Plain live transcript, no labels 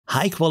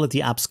High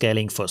quality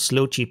upscaling for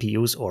slow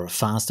GPUs or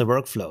faster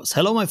workflows.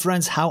 Hello my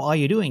friends, how are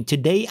you doing?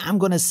 Today I'm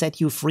gonna set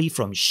you free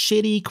from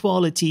shitty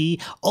quality.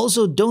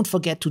 Also, don't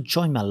forget to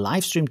join my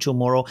live stream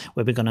tomorrow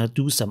where we're gonna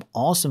do some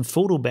awesome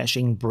photo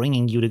bashing,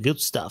 bringing you the good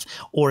stuff.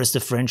 Or as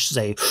the French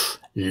say,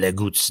 le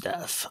good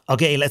stuff.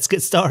 Okay, let's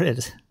get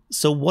started.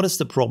 So what is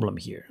the problem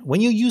here?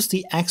 When you use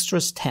the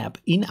Extras tab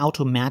in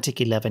Automatic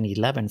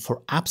 1111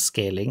 for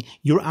upscaling,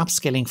 you're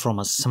upscaling from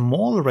a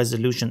small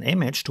resolution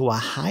image to a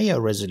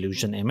higher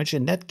resolution image,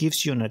 and that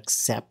gives you an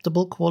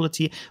acceptable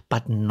quality,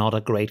 but not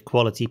a great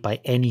quality by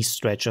any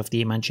stretch of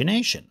the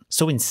imagination.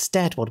 So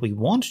instead, what we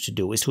want to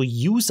do is to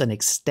use an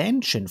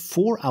extension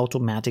for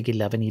Automatic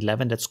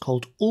 1111 that's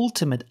called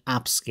Ultimate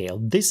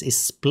Upscale. This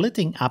is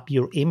splitting up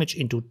your image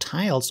into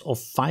tiles of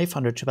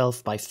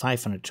 512 by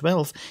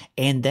 512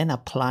 and then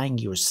applying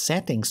your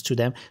settings to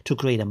them to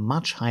create a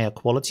much higher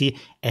quality.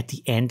 At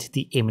the end,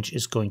 the image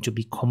is going to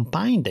be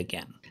combined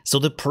again. So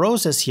the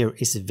process here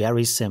is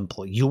very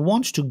simple. You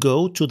want to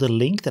go to the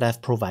link that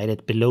I've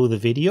provided below the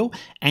video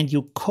and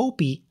you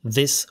copy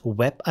this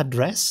web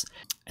address.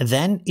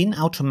 Then in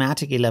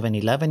Automatic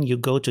 1111, you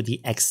go to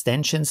the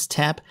Extensions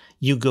tab,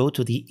 you go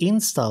to the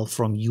Install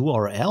from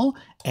URL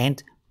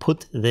and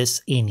put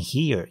this in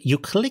here. You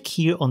click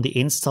here on the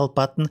install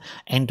button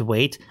and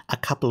wait a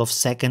couple of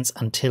seconds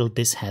until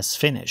this has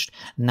finished.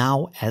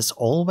 Now, as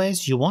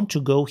always, you want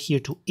to go here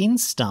to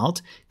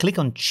Installed, click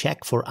on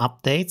Check for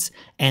updates,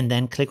 and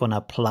then click on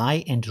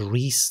Apply and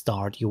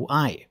Restart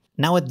UI.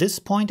 Now at this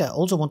point, I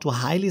also want to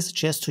highly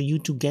suggest to you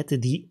to get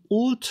the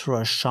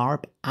Ultra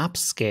Sharp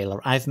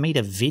Upscaler. I've made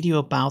a video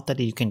about that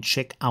you can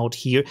check out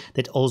here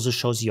that also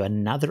shows you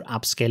another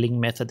upscaling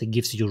method that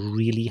gives you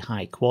really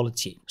high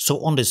quality.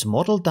 So on this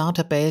model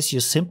database, you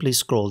simply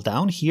scroll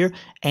down here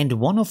and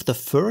one of the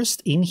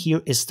first in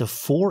here is the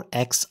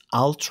 4X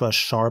Ultra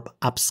Sharp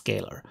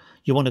Upscaler.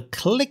 You want to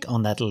click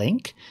on that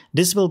link.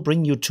 This will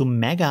bring you to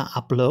Mega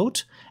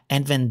Upload.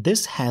 And when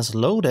this has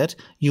loaded,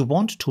 you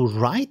want to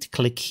right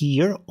click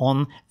here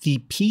on the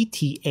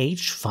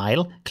PTH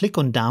file, click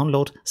on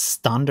Download,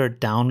 Standard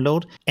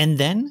Download, and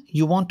then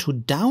you want to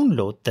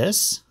download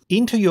this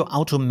into your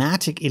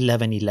Automatic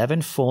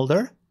 1111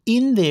 folder,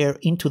 in there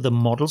into the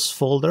models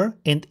folder,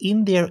 and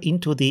in there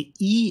into the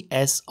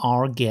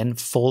ESRGen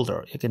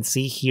folder. You can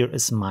see here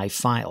is my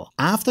file.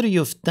 After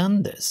you've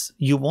done this,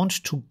 you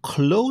want to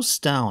close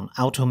down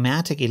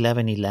Automatic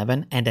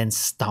 1111 and then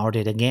start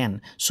it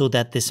again so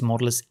that this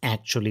model is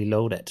actually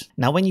loaded.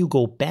 Now, when you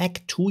go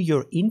back to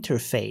your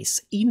interface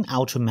in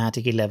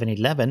Automatic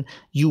 1111,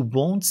 you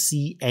won't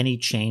see any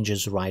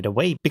changes right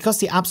away because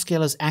the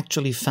upscaler is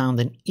actually found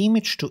in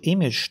Image to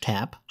Image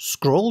tab.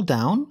 Scroll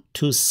down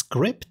to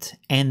Script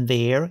and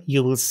there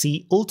you will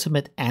see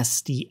Ultimate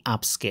SD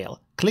Upscale.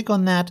 Click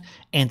on that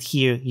and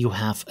here you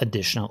have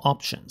additional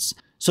options.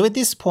 So at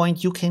this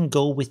point you can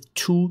go with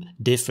two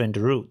different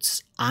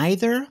routes.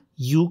 Either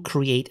you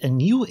create a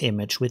new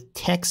image with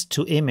text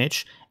to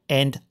image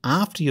and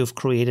after you've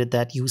created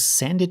that you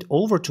send it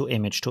over to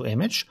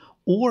image,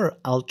 or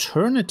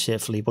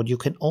alternatively, what you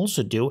can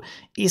also do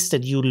is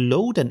that you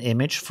load an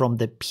image from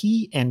the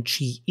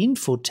PNG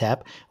info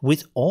tab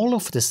with all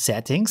of the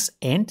settings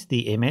and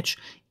the image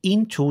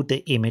into the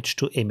Image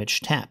to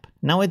Image tab.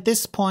 Now at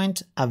this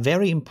point, a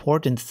very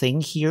important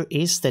thing here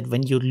is that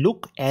when you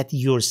look at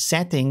your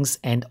settings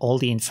and all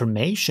the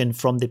information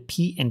from the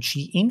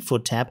PNG info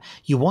tab,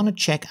 you want to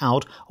check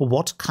out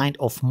what kind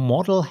of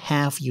model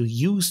have you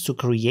used to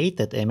create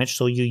that image.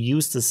 So you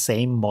use the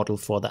same model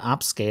for the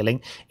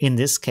upscaling. In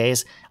this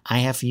case, I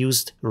have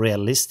used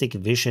Realistic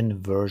Vision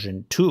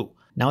version 2.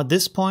 Now at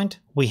this point,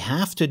 we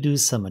have to do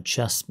some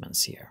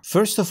adjustments here.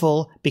 First of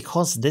all,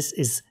 because this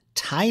is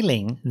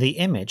tiling the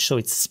image, so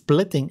it's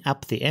splitting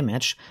up the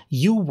image,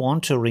 you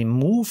want to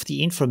remove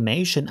the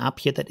information up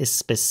here that is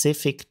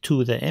specific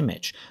to the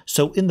image.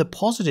 So in the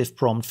positive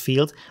prompt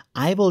field,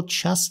 I will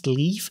just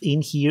leave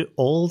in here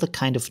all the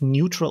kind of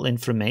neutral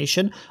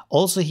information.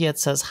 Also here it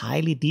says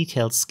highly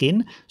detailed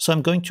skin, so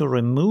I'm going to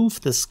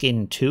remove the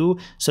skin too.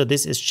 So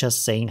this is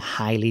just saying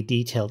highly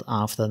detailed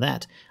after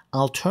that.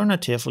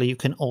 Alternatively, you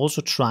can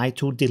also try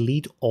to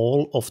delete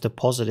all of the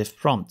positive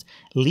prompt.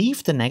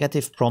 Leave the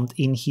negative prompt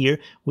in here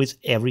with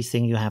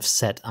everything you have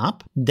set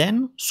up.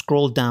 Then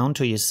scroll down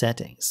to your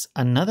settings.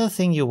 Another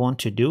thing you want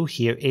to do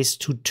here is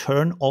to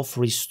turn off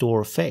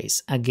Restore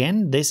Face.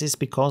 Again, this is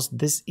because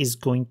this is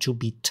going to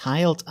be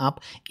tiled up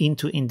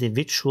into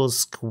individual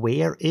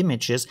square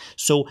images.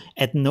 So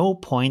at no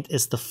point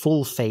is the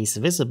full face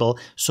visible.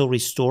 So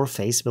Restore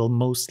Face will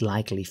most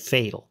likely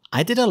fail.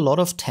 I did a lot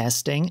of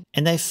testing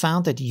and I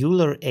found that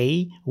Euler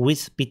A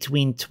with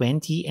between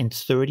 20 and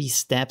 30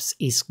 steps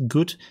is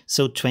good.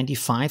 So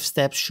 25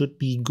 steps should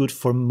be good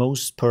for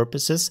most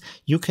purposes.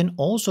 You can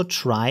also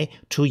try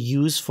to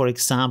use, for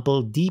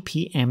example,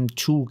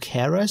 DPM2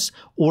 Keras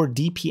or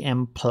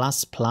DPM++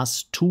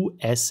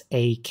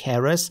 2SA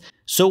Keras.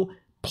 So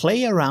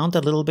play around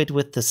a little bit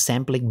with the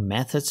sampling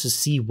methods to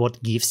see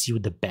what gives you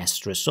the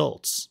best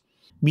results.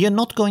 We are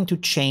not going to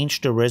change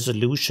the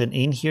resolution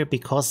in here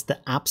because the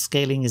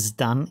upscaling is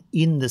done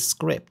in the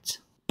script.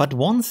 But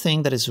one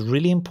thing that is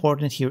really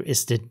important here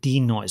is the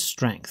denoise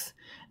strength.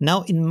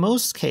 Now, in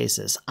most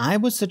cases, I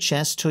would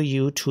suggest to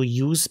you to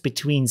use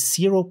between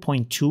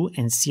 0.2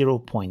 and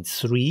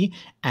 0.3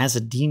 as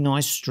a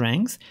denoise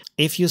strength.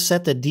 If you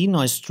set the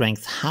denoise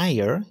strength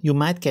higher, you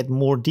might get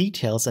more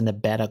details and a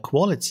better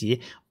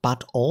quality,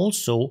 but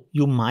also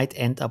you might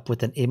end up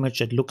with an image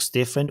that looks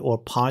different or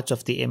parts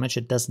of the image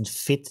that doesn't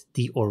fit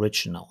the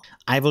original.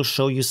 I will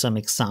show you some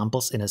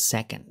examples in a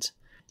second.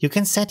 You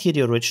can set here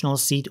the original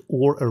seed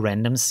or a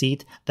random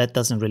seed. That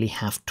doesn't really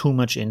have too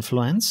much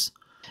influence.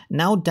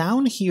 Now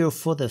down here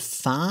for the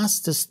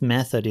fastest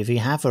method, if you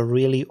have a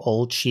really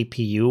old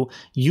GPU,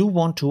 you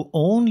want to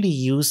only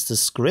use the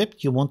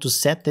script. You want to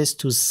set this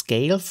to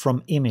scale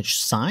from image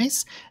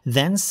size,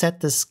 then set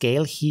the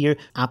scale here,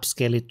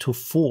 upscale it to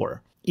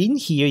 4. In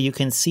here you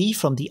can see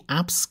from the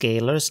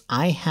upscalers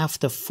I have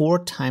the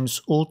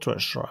 4x ultra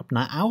sharp.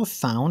 Now I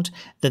found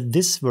that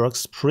this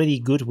works pretty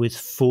good with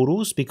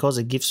photos because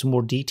it gives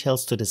more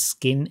details to the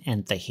skin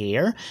and the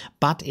hair.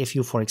 But if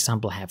you, for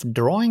example, have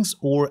drawings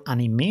or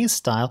anime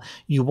style,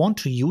 you want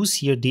to use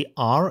here the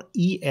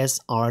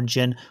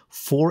RESRGen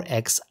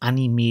 4X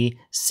Anime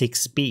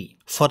 6B.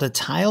 For the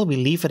tile we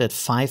leave it at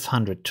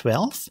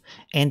 512,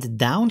 and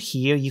down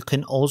here you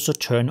can also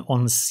turn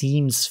on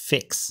seams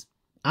fix.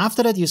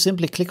 After that, you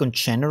simply click on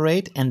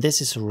generate and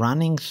this is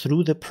running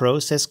through the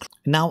process.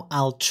 Now,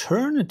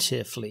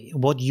 alternatively,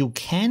 what you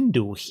can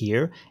do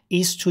here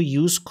is to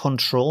use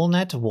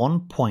ControlNET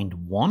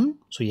 1.1.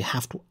 So you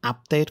have to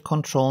update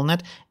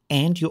ControlNET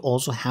and you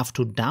also have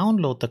to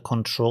download the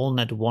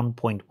ControlNET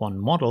 1.1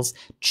 models.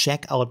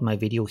 Check out my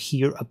video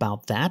here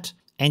about that.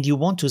 And you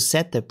want to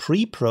set the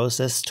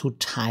preprocess to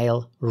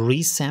tile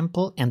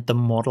resample and the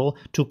model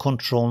to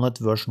ControlNET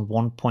version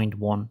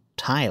 1.1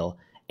 tile.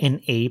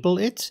 Enable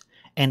it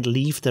and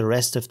leave the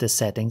rest of the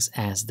settings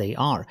as they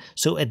are.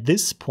 So at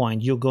this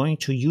point, you're going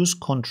to use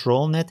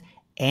ControlNET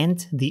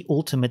and the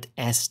ultimate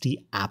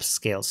SD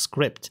Upscale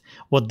script.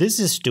 What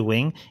this is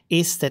doing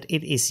is that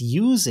it is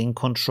using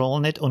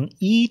ControlNET on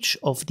each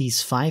of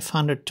these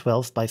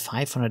 512 by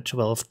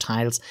 512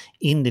 tiles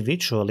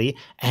individually,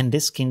 and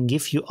this can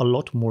give you a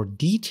lot more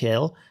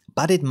detail,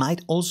 but it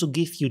might also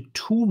give you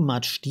too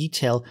much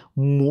detail,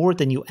 more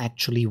than you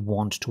actually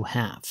want to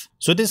have.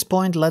 So at this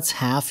point, let's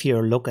have here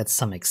a look at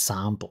some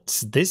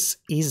examples. This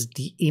is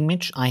the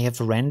image I have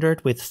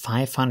rendered with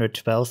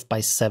 512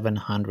 by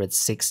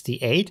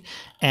 768.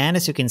 And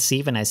as you can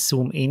see, when I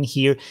zoom in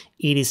here,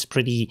 it is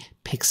pretty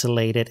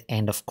pixelated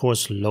and of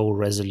course low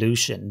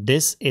resolution.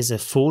 This is a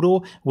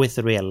photo with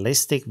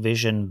Realistic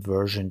Vision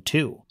version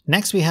 2.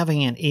 Next, we're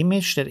having an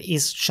image that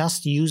is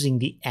just using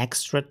the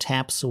extra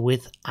tabs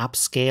with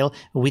Upscale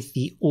with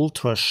the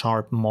ultra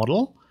sharp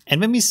model. And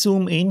when we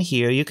zoom in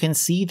here, you can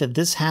see that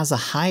this has a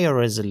higher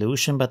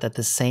resolution, but at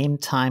the same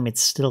time,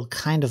 it's still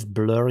kind of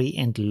blurry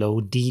and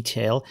low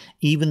detail,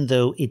 even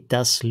though it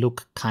does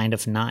look kind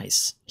of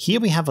nice. Here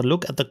we have a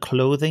look at the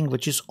clothing,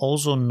 which is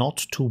also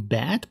not too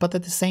bad, but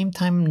at the same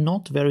time,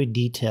 not very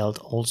detailed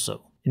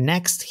also.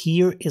 Next,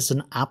 here is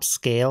an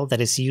upscale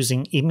that is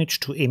using image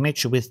to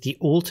image with the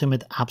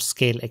ultimate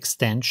upscale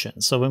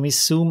extension. So when we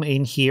zoom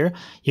in here,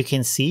 you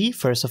can see,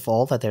 first of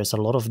all, that there's a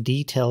lot of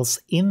details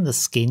in the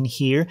skin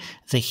here.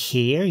 The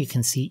hair, you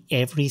can see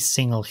every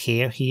single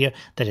hair here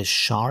that is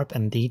sharp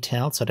and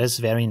detailed. So that's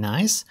very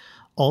nice.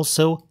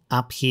 Also,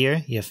 up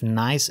here, you have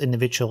nice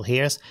individual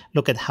hairs.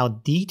 Look at how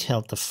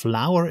detailed the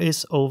flower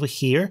is over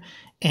here.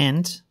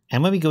 And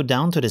when we go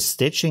down to the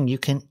stitching, you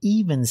can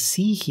even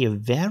see here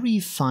very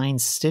fine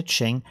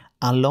stitching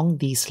along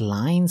these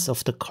lines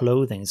of the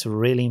clothing. It's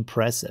really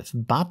impressive.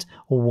 But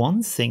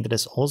one thing that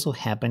has also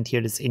happened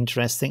here that's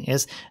interesting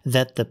is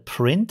that the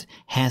print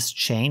has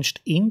changed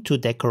into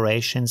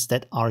decorations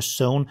that are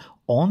sewn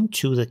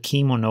onto the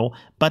kimono,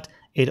 but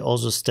it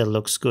also still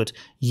looks good.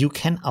 You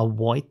can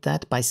avoid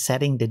that by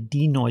setting the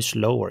denoise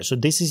lower. So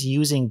this is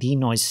using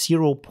denoise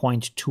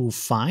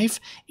 0.25.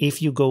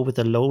 If you go with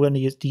a lower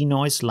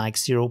denoise like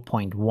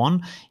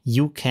 0.1,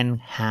 you can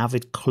have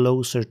it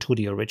closer to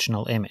the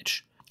original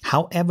image.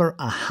 However,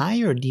 a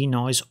higher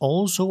denoise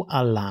also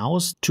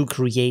allows to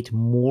create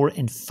more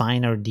and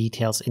finer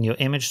details in your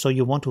image, so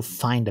you want to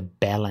find a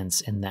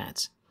balance in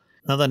that.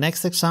 Now the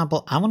next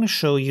example I want to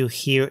show you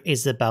here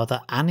is about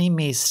the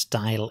anime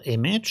style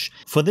image.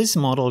 For this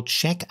model,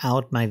 check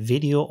out my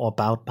video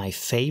about my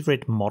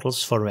favorite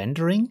models for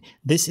rendering.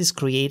 This is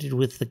created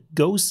with the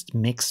Ghost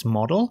Mix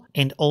model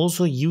and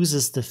also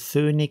uses the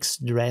Phoenix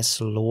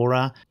dress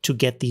LoRa to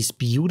get these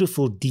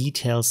beautiful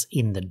details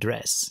in the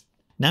dress.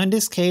 Now in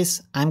this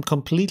case, I'm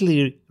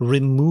completely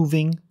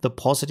removing the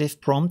positive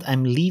prompt.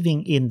 I'm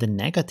leaving in the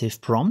negative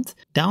prompt.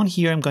 Down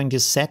here, I'm going to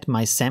set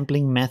my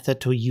sampling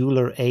method to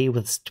Euler A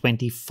with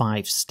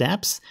 25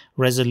 steps.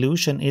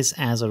 Resolution is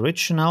as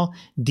original.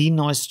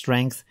 Denoise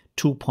strength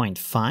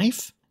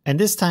 2.5. And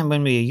this time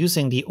when we are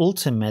using the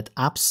ultimate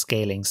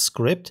upscaling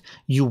script,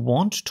 you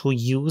want to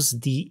use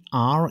the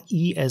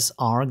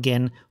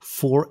RESRGen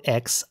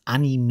 4X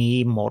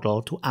anime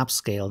model to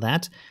upscale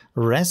that.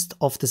 Rest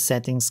of the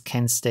settings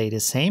can stay the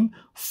same,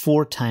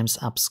 4 times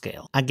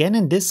upscale. Again,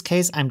 in this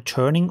case, I'm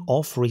turning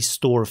off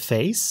restore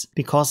face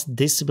because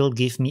this will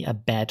give me a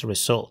bad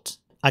result.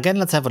 Again,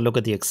 let's have a look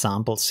at the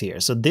examples here.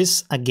 So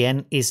this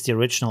again is the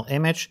original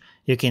image.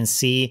 You can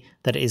see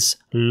that it is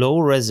low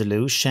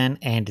resolution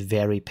and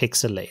very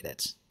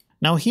pixelated.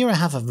 Now here I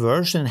have a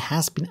version that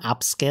has been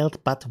upscaled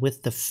but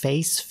with the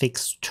face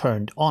fix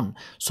turned on.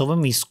 So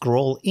when we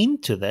scroll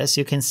into this,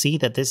 you can see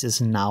that this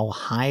is now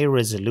high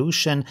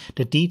resolution.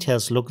 The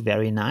details look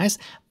very nice,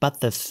 but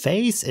the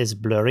face is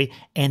blurry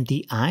and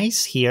the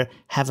eyes here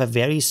have a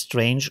very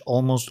strange,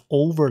 almost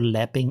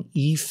overlapping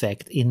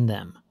effect in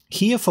them.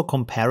 Here for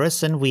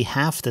comparison, we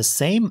have the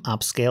same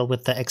upscale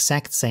with the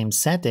exact same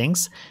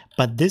settings,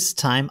 but this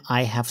time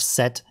I have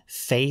set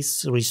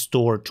face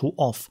restore to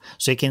off.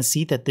 So you can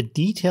see that the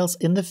details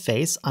in the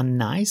face are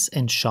nice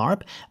and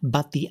sharp,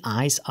 but the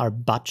eyes are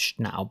budged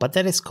now, but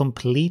that is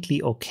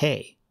completely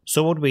okay.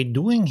 So what we're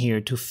doing here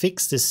to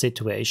fix this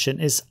situation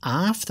is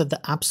after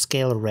the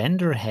upscale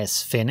render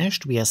has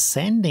finished, we are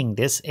sending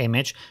this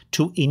image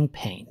to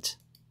InPaint.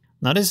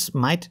 Now this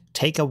might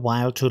take a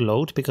while to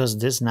load because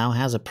this now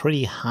has a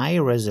pretty high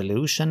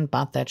resolution,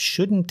 but that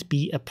shouldn't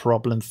be a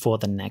problem for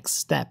the next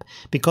step.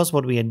 Because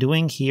what we are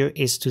doing here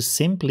is to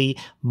simply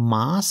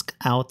mask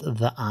out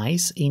the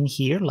eyes in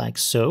here like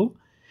so.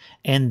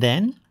 And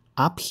then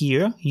up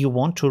here you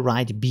want to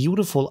write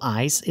beautiful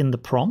eyes in the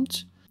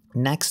prompt.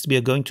 Next we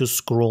are going to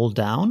scroll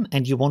down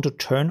and you want to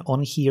turn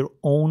on here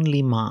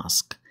only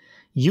mask.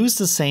 Use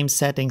the same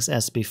settings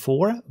as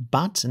before,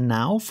 but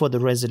now for the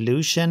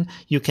resolution,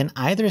 you can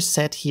either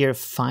set here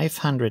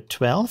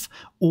 512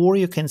 or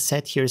you can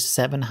set here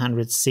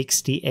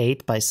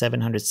 768 by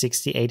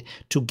 768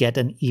 to get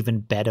an even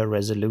better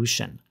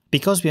resolution.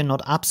 Because we are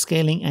not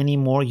upscaling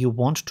anymore, you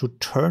want to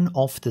turn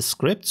off the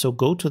script. So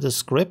go to the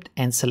script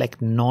and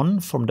select none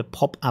from the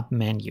pop-up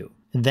menu.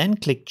 Then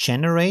click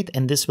generate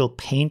and this will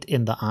paint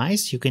in the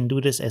eyes. You can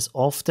do this as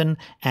often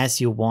as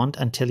you want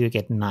until you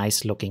get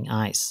nice looking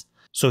eyes.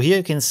 So here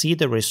you can see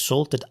the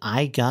result that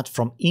I got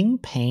from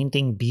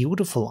painting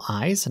beautiful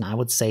eyes, and I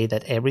would say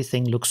that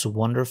everything looks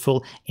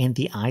wonderful and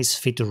the eyes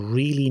fit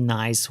really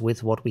nice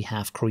with what we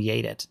have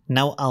created.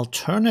 Now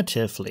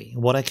alternatively,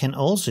 what I can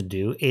also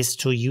do is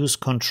to use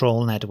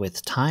ControlNET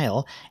with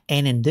Tile,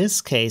 and in this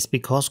case,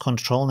 because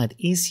ControlNET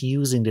is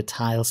using the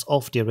tiles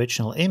of the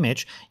original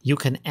image, you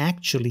can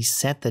actually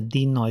set the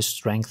denoise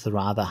strength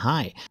rather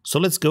high. So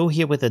let's go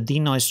here with a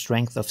denoise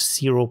strength of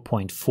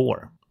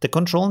 0.4. The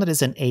ControlNET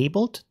is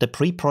enabled, the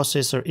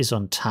preprocessor is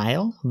on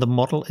Tile, the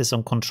model is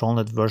on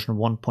ControlNET version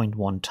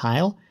 1.1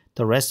 Tile,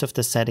 the rest of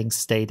the settings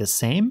stay the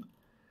same.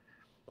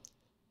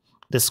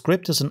 The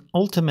script is an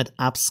ultimate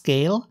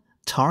upscale,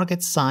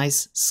 target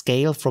size,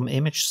 scale from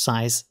image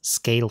size,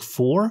 scale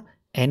 4,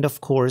 and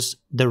of course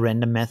the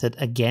render method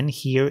again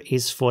here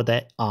is for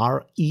the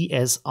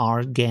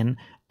RESRGen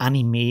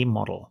anime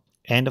model.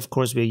 And of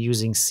course we're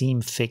using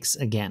seam fix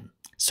again.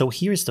 So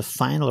here's the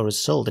final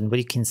result, and what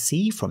you can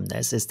see from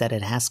this is that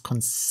it has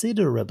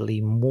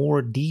considerably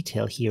more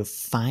detail here,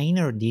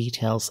 finer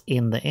details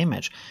in the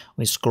image.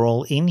 We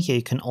scroll in here,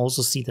 you can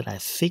also see that I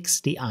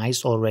fixed the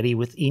eyes already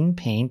within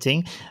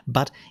painting,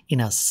 but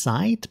in a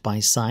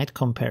side-by-side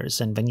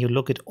comparison, when you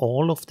look at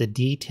all of the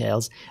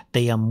details,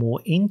 they are more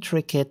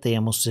intricate, they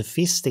are more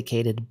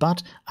sophisticated,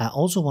 but I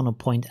also want to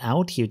point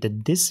out here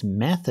that this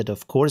method,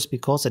 of course,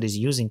 because it is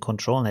using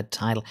ControlNET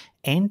Tile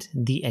and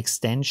the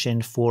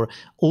extension for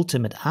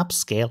Ultimate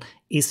Upscale,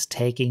 is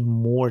taking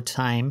more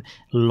time,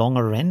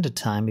 longer render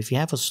time. If you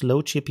have a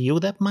slow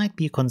GPU, that might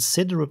be a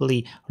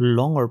considerably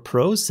longer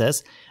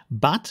process,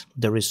 but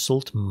the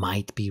result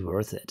might be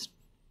worth it.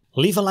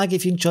 Leave a like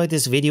if you enjoyed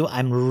this video.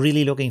 I'm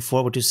really looking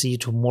forward to see you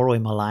tomorrow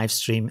in my live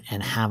stream,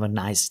 and have a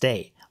nice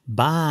day.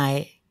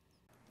 Bye!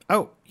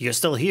 Oh, you're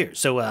still here.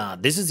 So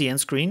this is the end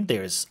screen.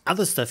 There's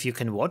other stuff you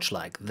can watch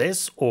like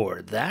this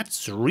or that.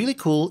 It's really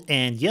cool.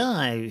 And yeah,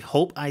 I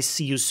hope I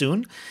see you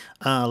soon.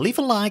 Leave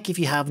a like if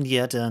you haven't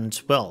yet. And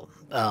well,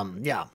 yeah,